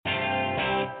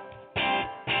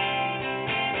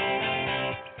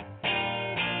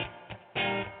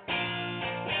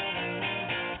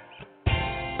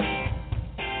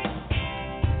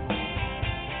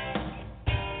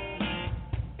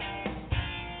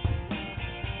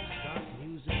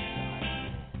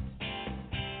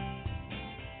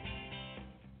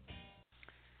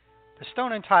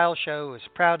Stone and Tile Show is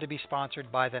proud to be sponsored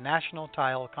by the National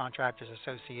Tile Contractors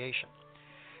Association.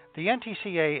 The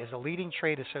NTCA is a leading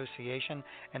trade association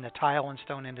in the tile and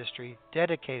stone industry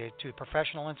dedicated to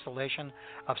professional installation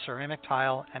of ceramic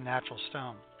tile and natural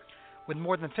stone. With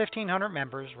more than 1,500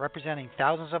 members representing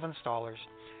thousands of installers,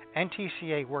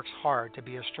 NTCA works hard to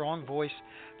be a strong voice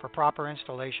for proper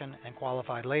installation and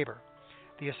qualified labor.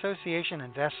 The association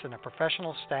invests in a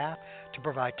professional staff to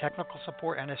provide technical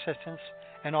support and assistance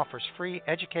and offers free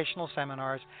educational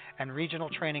seminars and regional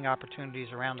training opportunities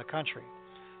around the country.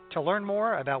 To learn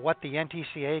more about what the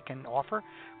NTCA can offer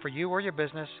for you or your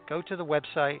business, go to the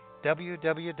website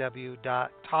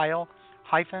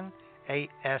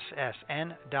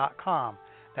www.tile-assn.com.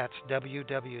 That's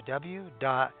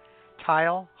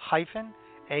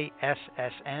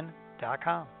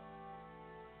www.tile-assn.com.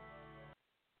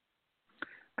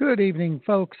 Good evening,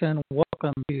 folks, and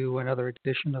welcome to another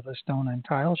edition of the Stone and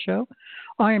Tile Show.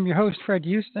 I am your host, Fred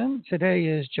Houston. Today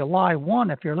is July 1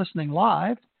 if you're listening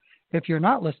live. If you're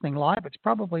not listening live, it's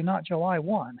probably not July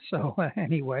 1. So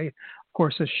anyway, of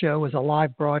course, this show is a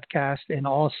live broadcast and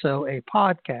also a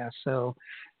podcast. So,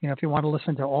 if you want to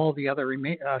listen to all the other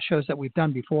shows that we've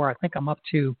done before, I think I'm up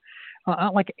to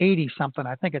like 80-something.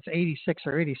 I think it's 86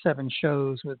 or 87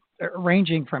 shows with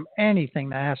ranging from anything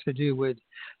that has to do with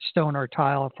stone or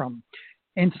tile, from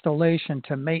installation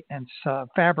to maintenance,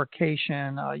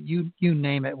 fabrication, you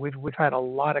name it. We've had a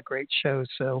lot of great shows,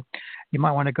 so you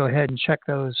might want to go ahead and check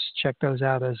those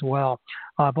out as well.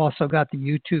 I've also got the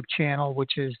YouTube channel,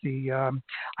 which is I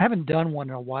haven't done one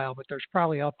in a while, but there's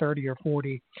probably about 30 or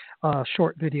 40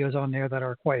 short videos on there that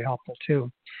are quite helpful too.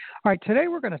 All right, today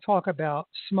we're going to talk about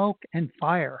smoke and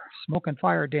fire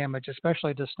damage,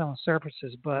 especially to stone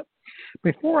surfaces. But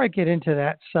before I get into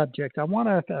that subject, a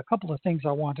couple of things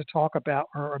I want to talk about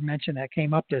or mention that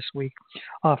came up this week.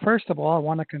 First of all, I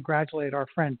want to congratulate our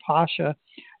friend Pasha,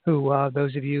 who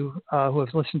those of you who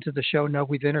have listened to the show know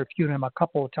we've interviewed him a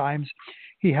couple of times.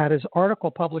 He had his article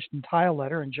published in Tile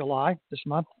Letter in July,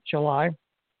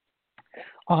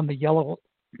 on the yellow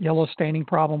staining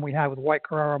problem we have with white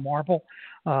Carrara marble.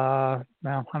 I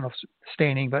don't know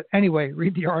staining, but anyway,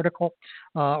 read the article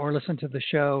or listen to the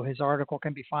show. His article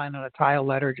can be found on a Tile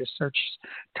Letter. Just search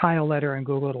Tile Letter in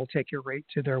Google. It'll take you right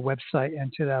to their website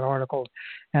and to that article.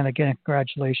 And again,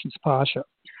 congratulations, Pasha.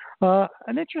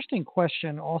 An interesting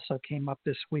question also came up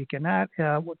this week, and that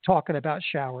we're talking about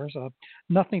showers.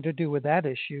 Nothing to do with that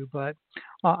issue, but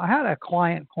I had a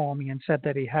client call me and said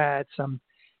that he had some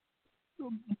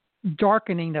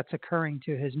darkening that's occurring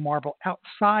to his marble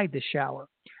outside the shower.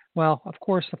 Well, of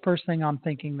course, the first thing I'm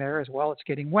thinking there is, well, it's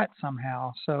getting wet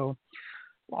somehow. So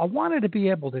I wanted to be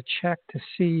able to check to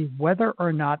see whether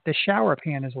or not the shower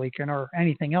pan is leaking, or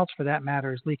anything else for that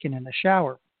matter is leaking in the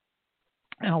shower.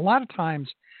 And a lot of times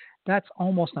that's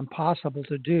almost impossible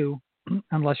to do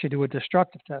unless you do a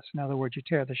destructive test. In other words, you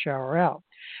tear the shower out.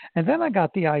 And then I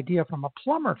got the idea from a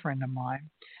plumber friend of mine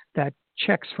that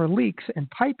checks for leaks in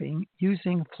piping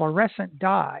using fluorescent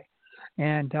dye.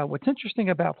 And what's interesting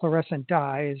about fluorescent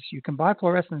dye is you can buy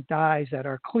fluorescent dyes that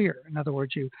are clear. In other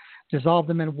words, you dissolve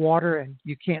them in water and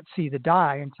you can't see the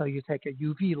dye until you take a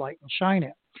UV light and shine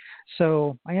it.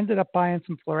 So I ended up buying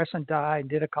some fluorescent dye and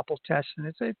did a couple tests, and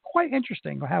it's quite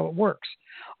interesting how it works.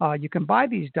 You can buy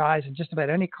these dyes in just about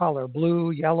any color: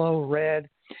 blue, yellow, red.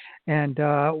 And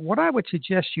what I would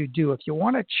suggest you do if you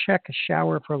want to check a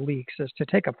shower for leaks is to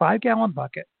take a 5-gallon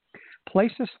bucket,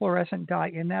 place this fluorescent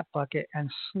dye in that bucket,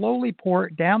 and slowly pour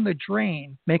it down the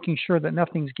drain, making sure that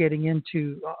nothing's getting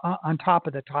into on top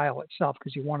of the tile itself,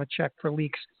 because you want to check for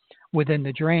leaks within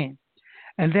the drain.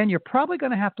 And then you're probably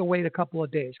going to have to wait a couple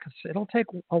of days, because it'll take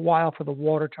a while for the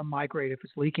water to migrate if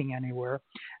it's leaking anywhere.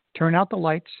 Turn out the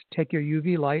lights, take your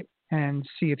UV light, and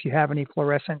see if you have any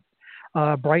fluorescent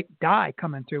bright dye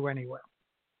coming through anywhere.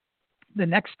 The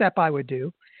next step I would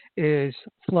do is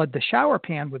flood the shower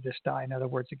pan with this dye. In other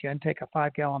words, again, take a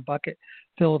 5-gallon bucket,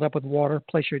 fill it up with water,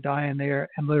 place your dye in there,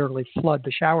 and literally flood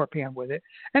the shower pan with it.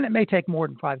 And it may take more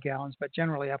than 5 gallons, but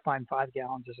generally I find 5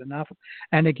 gallons is enough.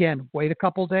 And again, wait a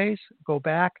couple days, go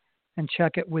back and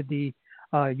check it with the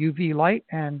UV light,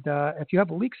 and if you have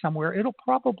a leak somewhere, it'll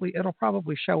probably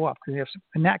show up. Because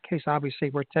in that case, obviously,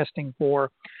 we're testing for,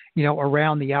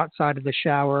 around the outside of the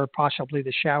shower, possibly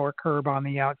the shower curb on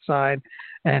the outside,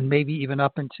 and maybe even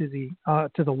up into the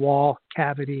to the wall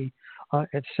cavity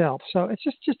itself. So it's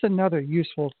just another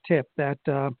useful tip that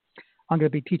I'm going to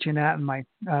be teaching that in my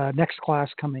next class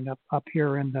coming up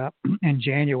here in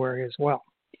January as well.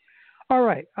 All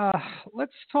right.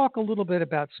 Let's talk a little bit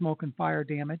about smoke and fire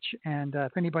damage. And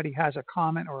if anybody has a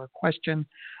comment or a question,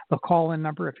 the call in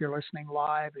number, if you're listening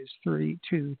live, is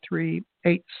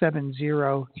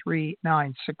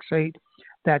 323-870-3968.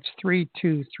 That's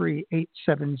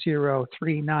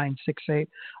 323-870-3968.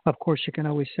 Of course, you can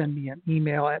always send me an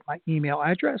email at my email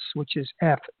address, which is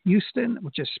fhouston,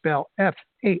 which is spelled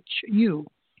FHUESTON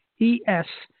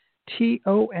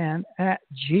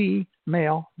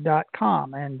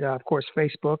 @gmail.com. And of course,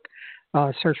 Facebook,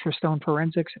 search for Stone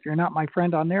Forensics. If you're not my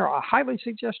friend on there, I highly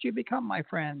suggest you become my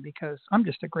friend because I'm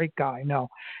just a great guy. No,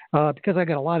 because I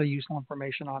get a lot of useful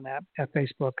information on that at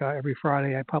Facebook. Every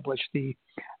Friday, I publish the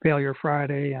Failure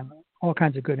Friday and all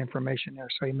kinds of good information there.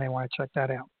 So you may want to check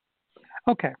that out.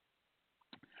 Okay.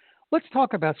 Let's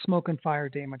talk about smoke and fire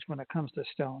damage when it comes to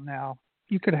stone. Now,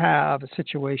 you could have a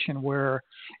situation where,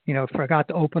 forgot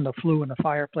to open the flue in the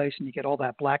fireplace and you get all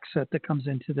that black soot that comes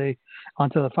onto the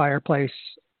fireplace,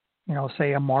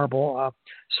 say a marble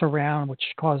surround, which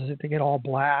causes it to get all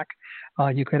black.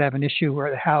 You could have an issue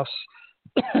where the house,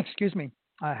 has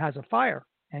a fire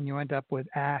and you end up with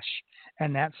ash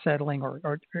and that settling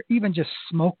or even just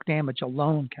smoke damage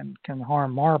alone can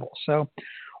harm marble. So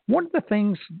one of the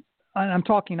things, and I'm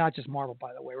talking not just marble,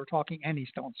 by the way. We're talking any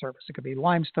stone surface. It could be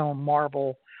limestone,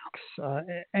 marble,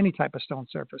 any type of stone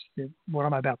surface. What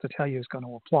I'm about to tell you is going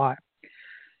to apply.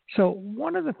 So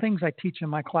one of the things I teach in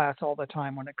my class all the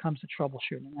time when it comes to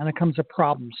troubleshooting and it comes to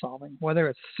problem solving, whether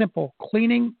it's simple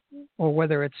cleaning or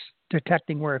whether it's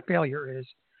detecting where a failure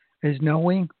is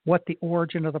knowing what the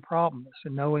origin of the problem is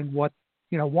and knowing what,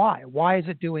 why. Why is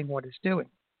it doing what it's doing?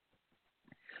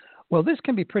 Well, this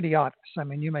can be pretty obvious. I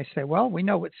mean, you may say, well, we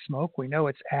know it's smoke, we know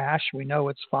it's ash, we know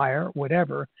it's fire,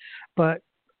 whatever. But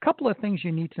a couple of things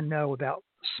you need to know about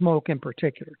smoke in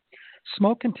particular.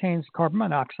 Smoke contains carbon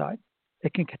monoxide.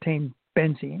 It can contain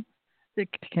benzene. It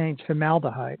contains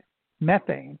formaldehyde,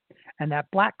 methane. And that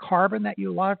black carbon that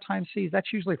you a lot of times see,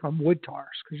 that's usually from wood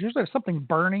tars. Because usually if something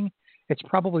burning, it's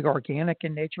probably organic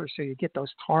in nature. So you get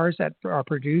those tars that are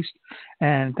produced.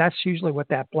 And that's usually what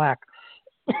that black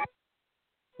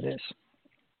is.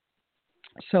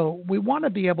 So we want to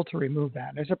be able to remove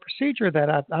that. There's a procedure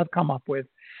that I've come up with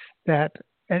that,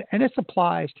 and this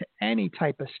applies to any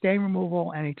type of stain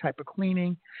removal, any type of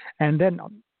cleaning. And then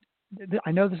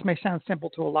I know this may sound simple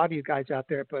to a lot of you guys out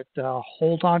there, but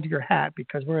hold on to your hat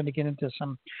because we're going to get into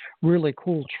some really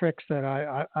cool tricks that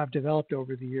I've developed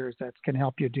over the years that can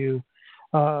help you do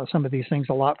some of these things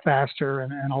a lot faster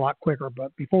and a lot quicker.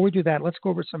 But before we do that, let's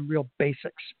go over some real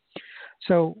basics.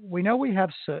 So we know we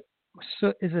have soot.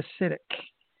 Soot is acidic.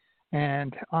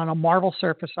 And on a marble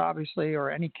surface, obviously, or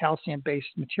any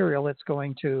calcium-based material, it's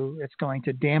going to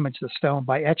damage the stone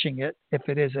by etching it if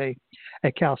it is a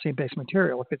calcium-based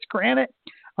material. If it's granite,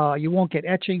 you won't get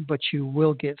etching, but you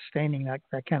will get staining that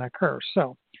can occur.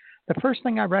 So the first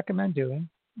thing I recommend doing,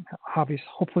 obviously,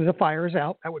 hopefully the fire is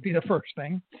out. That would be the first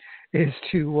thing, is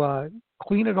to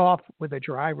clean it off with a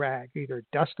dry rag. Either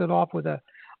dust it off with a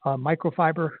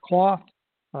microfiber cloth,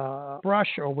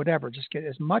 brush, or whatever. Just get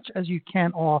as much as you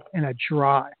can off in a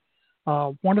dry.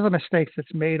 One of the mistakes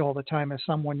that's made all the time is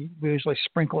someone will usually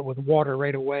sprinkle it with water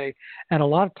right away. And a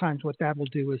lot of times what that will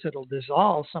do is it'll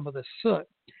dissolve some of the soot.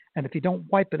 And if you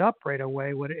don't wipe it up right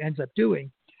away, what it ends up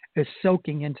doing is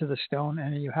soaking into the stone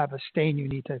and you have a stain you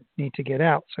need to get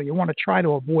out. So you want to try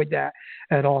to avoid that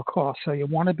at all costs. So you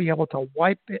want to be able to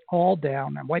wipe it all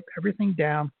down and wipe everything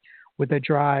down with a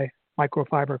dry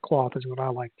microfiber cloth is what I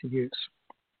like to use.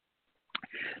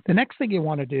 The next thing you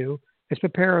want to do is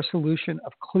prepare a solution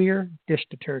of clear dish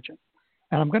detergent.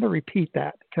 And I'm going to repeat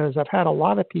that because I've had a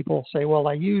lot of people say, well,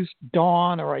 I used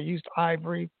Dawn or I used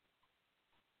Ivory.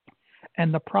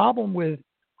 And the problem with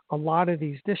a lot of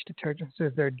these dish detergents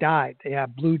is they're dyed. They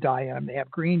have blue dye in them, they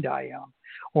have green dye in them,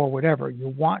 or whatever. You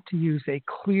want to use a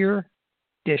clear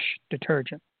dish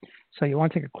detergent. So you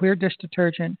want to take a clear dish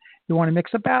detergent. You want to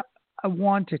mix about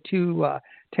 1 to 2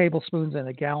 tablespoons in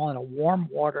a gallon of warm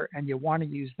water, and you want to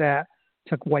use that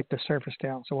to wipe the surface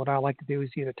down. So what I like to do is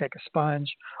either take a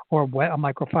sponge or wet a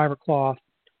microfiber cloth,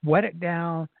 wet it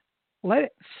down, let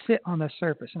it sit on the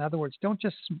surface. In other words, don't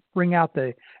just bring out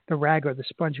the rag or the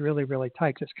sponge really, really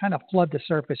tight. Just kind of flood the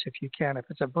surface if you can. If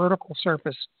it's a vertical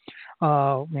surface,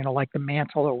 like the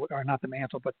mantle or not the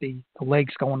mantle, but the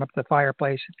legs going up the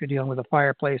fireplace, if you're dealing with a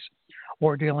fireplace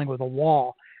or dealing with a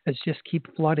wall, is just keep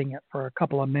flooding it for a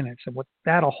couple of minutes. And what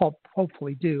that'll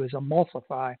hopefully do is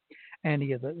emulsify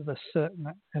any of the soot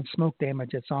and smoke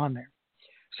damage that's on there.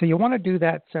 So you want to do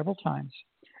that several times.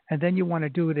 And then you want to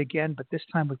do it again, but this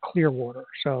time with clear water.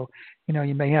 So,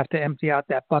 you may have to empty out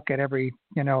that bucket every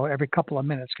couple of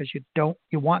minutes because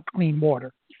you want clean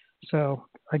water. So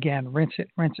again, rinse it,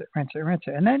 rinse it, rinse it, rinse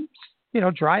it, and then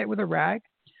dry it with a rag.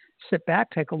 Sit back,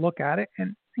 take a look at it,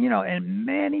 and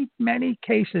in many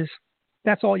cases,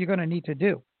 that's all you're going to need to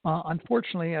do.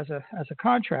 Unfortunately, as a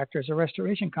contractor, as a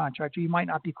restoration contractor, you might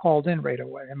not be called in right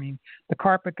away. I mean, the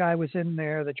carpet guy was in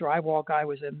there, the drywall guy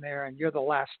was in there, and you're the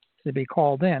last to be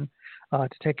called in to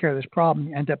take care of this problem.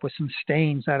 You end up with some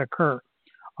stains that occur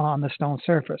on the stone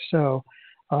surface. So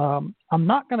I'm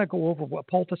not going to go over what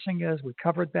poulticing is. We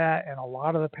covered that in a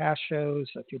lot of the past shows.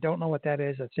 If you don't know what that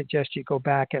is, I suggest you go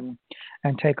back and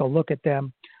take a look at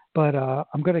them. But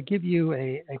I'm going to give you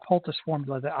a poultice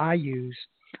formula that I use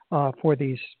for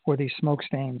these smoke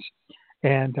stains,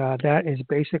 and that is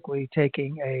basically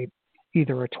taking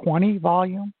either a 20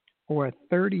 volume or a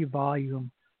 30 volume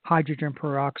hydrogen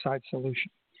peroxide solution.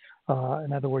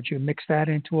 In other words, you mix that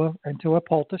into a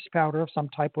poultice powder of some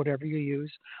type, whatever you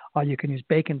use. You can use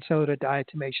baking soda,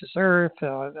 diatomaceous earth,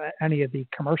 any of the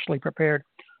commercially prepared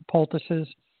poultices,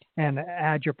 and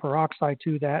add your peroxide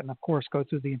to that, and of course go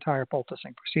through the entire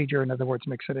poulticing procedure. In other words,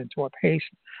 mix it into a paste,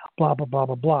 blah, blah, blah,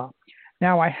 blah, blah.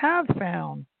 Now, I have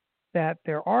found that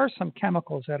there are some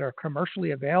chemicals that are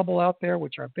commercially available out there,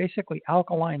 which are basically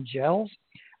alkaline gels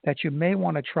that you may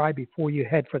want to try before you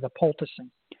head for the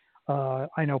poulticing.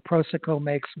 I know Proseco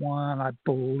makes one, I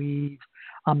believe.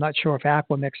 I'm not sure if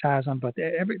Aquamix has them, but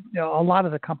a lot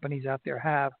of the companies out there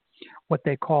have what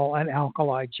they call an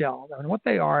alkali gel. And what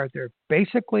they are, they're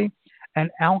basically an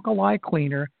alkali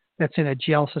cleaner that's in a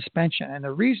gel suspension. And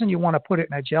the reason you want to put it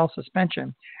in a gel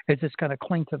suspension is it's going to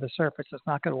cling to the surface. It's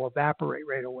not going to evaporate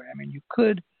right away. I mean, you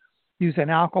could use an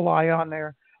alkali on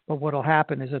there, but what will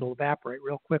happen is it'll evaporate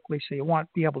real quickly. So you want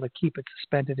to be able to keep it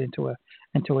suspended into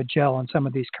a gel. And some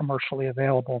of these commercially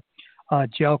available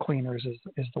gel cleaners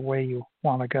is the way you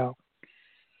want to go.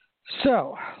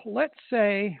 So let's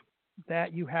say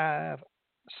that you have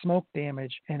smoke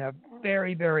damage in a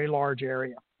very, very large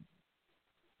area.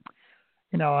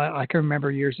 I can remember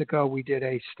years ago we did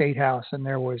a state house, and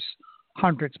there was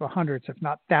hundreds, if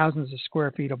not thousands of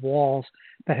square feet of walls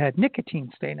that had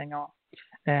nicotine staining on.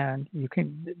 And you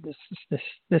can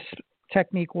this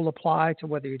technique will apply to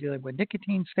whether you're dealing with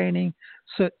nicotine staining,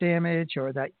 soot damage,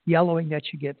 or that yellowing that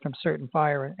you get from certain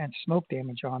fire and smoke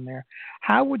damage on there.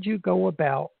 How would you go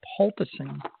about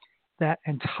poulticing that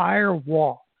entire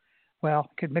wall? Well,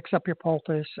 you could mix up your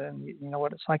poultice, and you know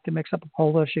what it's like to mix up a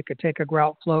poultice. You could take a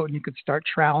grout float and you could start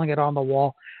troweling it on the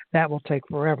wall. That will take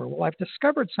forever. Well, I've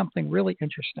discovered something really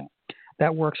interesting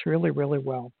that works really, really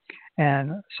well.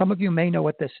 And some of you may know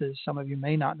what this is. Some of you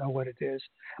may not know what it is.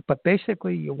 But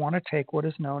basically, you want to take what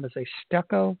is known as a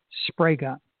stucco spray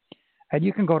gun. And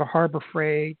you can go to Harbor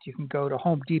Freight, you can go to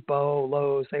Home Depot,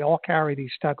 Lowe's. They all carry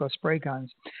these stucco spray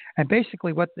guns. And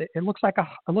basically, it looks like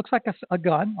a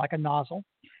gun, like a nozzle,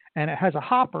 and it has a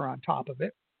hopper on top of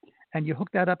it. And you hook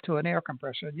that up to an air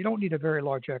compressor. You don't need a very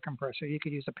large air compressor. You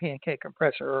could use a pancake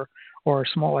compressor or a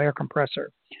small air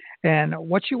compressor. And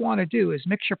what you want to do is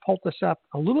mix your poultice up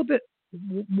a little bit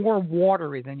more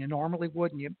watery than you normally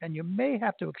would, and you may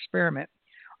have to experiment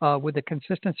with the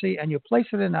consistency. And you place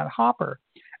it in that hopper,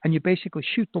 and you basically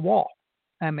shoot the wall.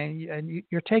 I mean, and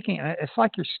you're taking it's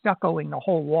like you're stuccoing the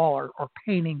whole wall or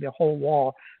painting the whole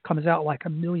wall. Comes out like a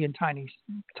million tiny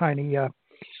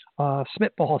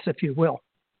spitballs, if you will.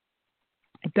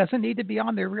 It doesn't need to be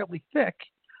on there really thick,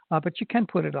 but you can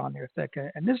put it on there thick.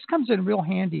 And this comes in real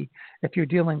handy if you're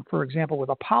dealing, for example, with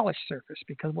a polished surface,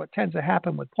 because what tends to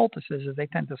happen with poultices is they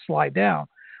tend to slide down.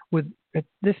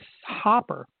 This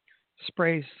hopper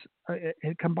sprays,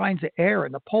 it combines the air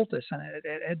and the poultice, and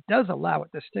it does allow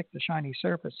it to stick to shiny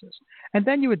surfaces. And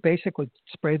then you would basically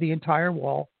spray the entire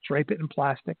wall, drape it in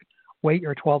plastic, wait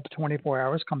your 12 to 24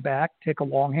 hours, come back, take a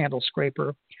long handle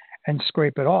scraper, and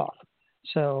scrape it off.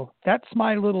 So that's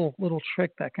my little trick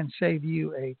that can save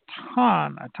you a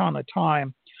ton of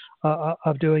time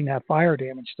of doing that fire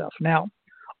damage stuff. Now,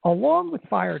 along with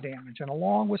fire damage and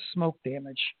along with smoke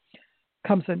damage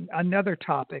comes another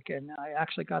topic, and I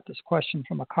actually got this question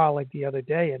from a colleague the other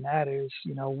day, and that is,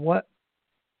 what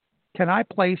can I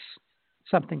place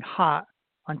something hot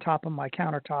on top of my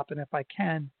countertop, and if I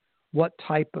can, what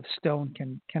type of stone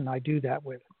can I do that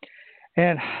with?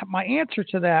 And my answer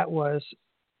to that was,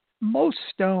 most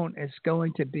stone is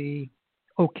going to be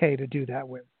okay to do that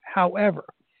with. However,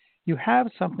 you have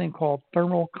something called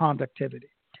thermal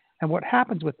conductivity. And what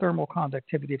happens with thermal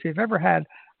conductivity, if you've ever had,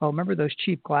 remember those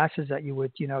cheap glasses that you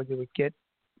would get,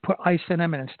 put ice in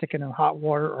them and stick it in hot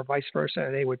water, or vice versa,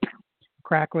 and they would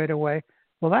crack right away?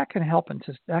 Well, that can happen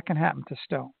to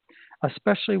stone,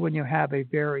 especially when you have a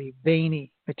very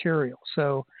veiny material.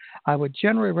 So I would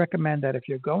generally recommend that if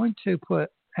you're going to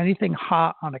put anything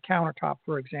hot on a countertop,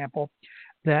 for example,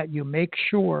 that you make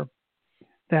sure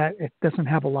that it doesn't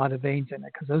have a lot of veins in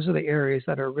it, because those are the areas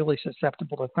that are really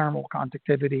susceptible to thermal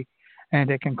conductivity, and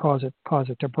it can cause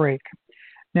it to break.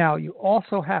 Now, you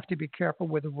also have to be careful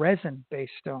with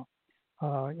resin-based stone.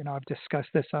 I've discussed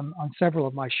this on several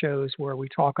of my shows where we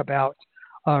talk about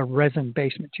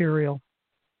resin-based material.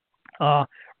 Uh,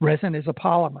 Resin is a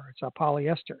polymer; it's a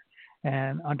polyester,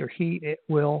 and under heat it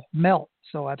will melt.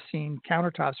 So I've seen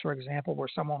countertops, for example, where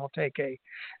someone will take a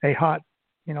hot,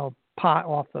 pot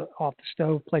off the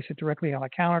stove, place it directly on a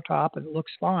countertop, and it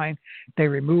looks fine. They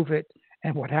remove it,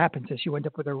 and what happens is you end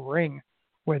up with a ring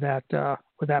where that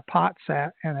pot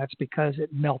sat, and that's because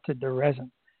it melted the resin.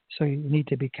 So you need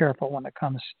to be careful when it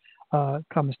comes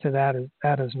to that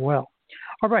as well.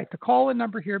 All right, the call-in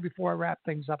number here before I wrap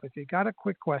things up, if you got a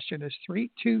quick question, is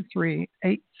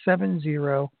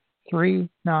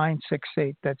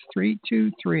 323-870-3968. That's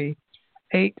 323-870-3968.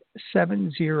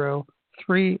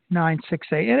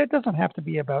 And it doesn't have to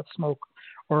be about smoke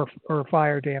or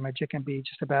fire damage. It can be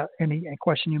just about any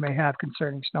question you may have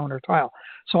concerning stone or tile.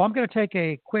 So I'm going to take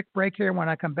a quick break here. When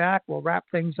I come back, we'll wrap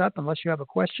things up unless you have a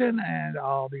question, and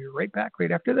I'll be right back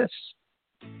right after this.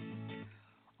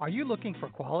 Are you looking for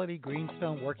quality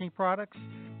greenstone working products?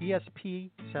 ESP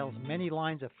sells many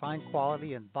lines of fine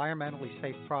quality, environmentally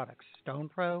safe products. Stone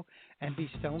Pro, NB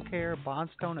Stone Care, Bond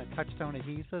Stone and Touchstone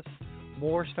adhesives,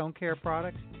 more Stone Care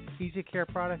products, Easy Care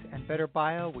products, and Better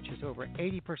Bio, which is over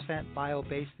 80%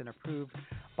 bio-based and approved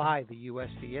by the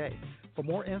USDA. For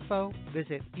more info,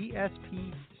 visit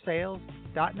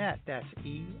espsales.net. That's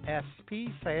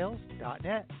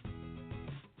espsales.net.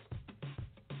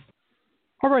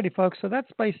 Alrighty, folks, so that's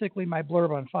basically my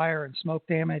blurb on fire and smoke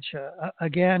damage.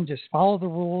 Again, just follow the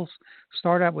rules.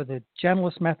 Start out with the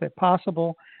gentlest method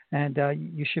possible, and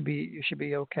you should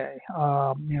be okay.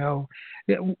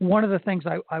 One of the things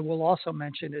I will also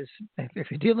mention is if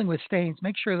you're dealing with stains,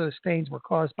 make sure those stains were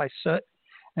caused by soot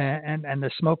and the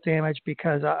smoke damage,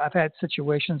 because I've had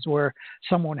situations where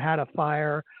someone had a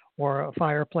fire or a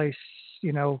fireplace,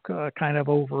 kind of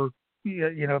over,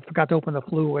 forgot to open the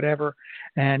flue or whatever,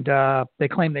 and they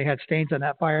claimed they had stains on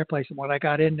that fireplace. And when I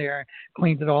got in there and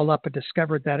cleaned it all up, and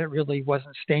discovered that it really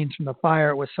wasn't stains from the fire,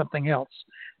 it was something else.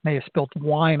 May have spilt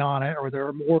wine on it, or there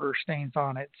were mortar stains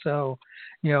on it. So,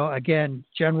 again,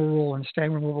 general rule in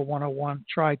stain removal 101,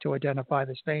 try to identify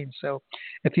the stains. So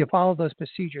if you follow those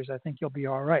procedures, I think you'll be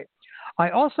all right.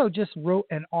 I also just wrote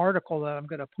an article that I'm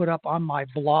going to put up on my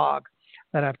blog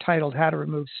that I've titled How to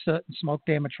Remove Soot and Smoke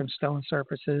Damage from Stone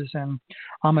Surfaces, and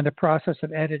I'm in the process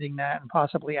of editing that and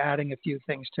possibly adding a few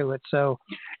things to it. So,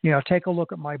 take a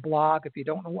look at my blog. If you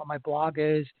don't know what my blog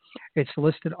is, it's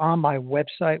listed on my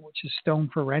website, which is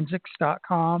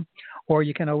stoneforensics.com, or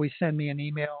you can always send me an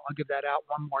email. I'll give that out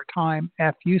one more time,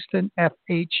 fhouston,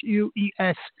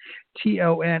 FHUESTON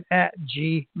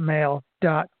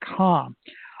 @gmail.com.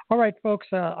 All right, folks,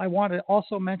 I want to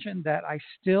also mention that I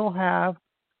still have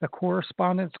the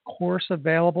correspondence course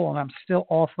available, and I'm still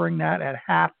offering that at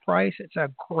half price. It's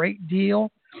a great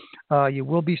deal. You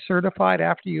will be certified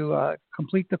after you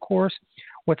complete the course.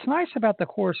 What's nice about the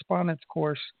correspondence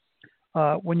course,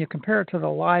 when you compare it to the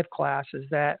live class, is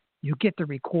that you get the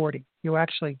recording. You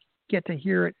actually get to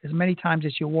hear it as many times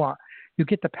as you want. You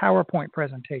get the PowerPoint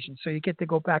presentation, so you get to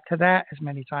go back to that as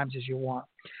many times as you want.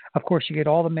 Of course, you get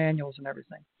all the manuals and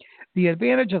everything. The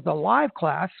advantage of the live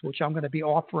class, which I'm going to be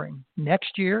offering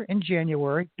next year in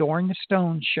January during the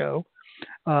Stone Show,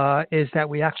 is that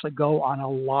we actually go on a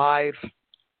live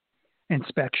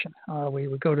inspection. We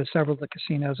would go to several of the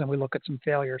casinos and we look at some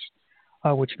failures,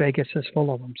 which Vegas is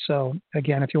full of them. So,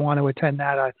 again, if you want to attend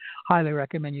that, I highly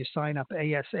recommend you sign up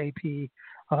ASAP,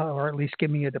 or at least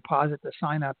give me a deposit to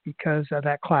sign up, because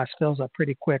that class fills up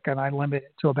pretty quick, and I limit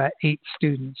it to about 8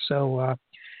 students. So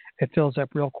it fills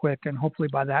up real quick, and hopefully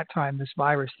by that time this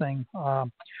virus thing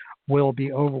will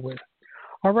be over with.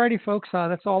 All righty, folks,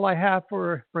 that's all I have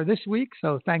for this week.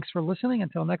 So thanks for listening.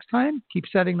 Until next time, keep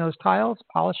setting those tiles,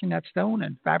 polishing that stone,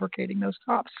 and fabricating those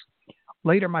tops.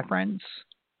 Later, my friends.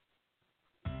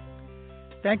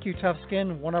 Thank you, Tough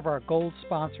Skin, one of our gold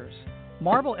sponsors.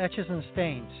 Marble etches and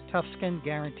stains. Tough Skin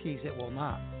guarantees it will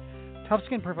not. Tough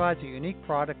Skin provides a unique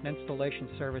product and installation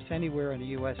service anywhere in the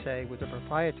USA with their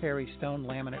proprietary stone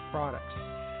laminate products.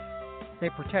 They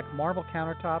protect marble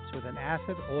countertops with an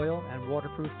acid, oil, and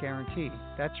waterproof guarantee.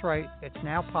 That's right, it's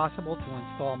now possible to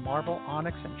install marble,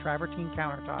 onyx, and travertine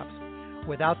countertops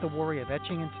without the worry of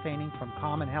etching and staining from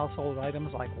common household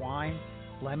items like wine,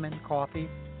 lemon, coffee,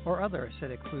 or other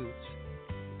acidic foods.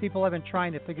 People have been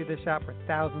trying to figure this out for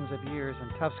thousands of years,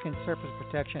 and Tough Skin Surface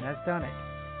Protection has done it.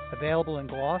 Available in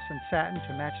gloss and satin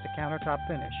to match the countertop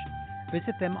finish.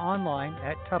 Visit them online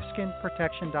at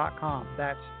toughskinprotection.com.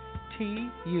 That's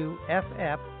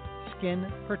TUFF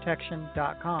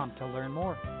skinprotection.com to learn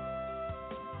more.